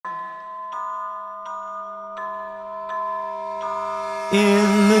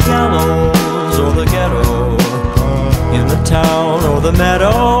In the gallows or the ghetto, in the town or the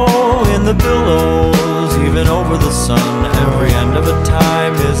meadow, in the billows, even over the sun, every end of a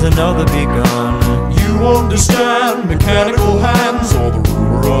time is another begun. You understand mechanical hands, or the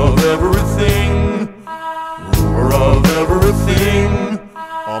ruler of everything. Ruler of everything.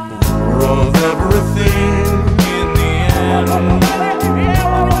 I'm the ruler of everything. In the end.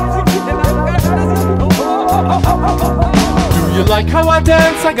 Do you like how I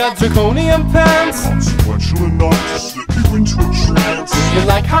dance? I got draconian pants. Consequential enough to slip you into a trance. Do you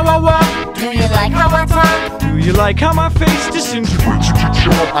like how I walk? Do you like how I talk? Do you like how my face disintegrates?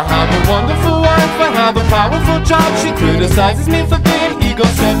 I have a wonderful wife, I have a powerful job. She criticizes me for being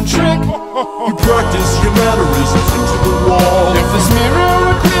egocentric. You practice your mannerisms into the wall. If this mirror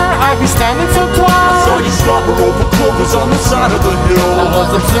were clear, I'd be standing so tall. Saw you stop her over clovers on the side of the hill. I was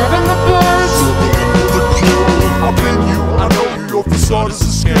observing the birds. I've been you, I know you, your facade is a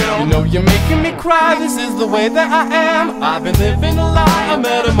scam. You know you're making me cry, this is the way that I am. I've been living a lie, a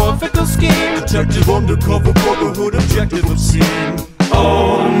metamorphical scheme. Detective undercover, brotherhood, objective obscene.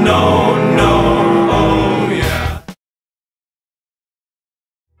 Oh no, no, oh yeah.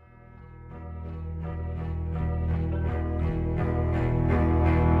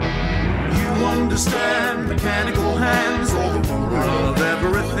 You understand mechanical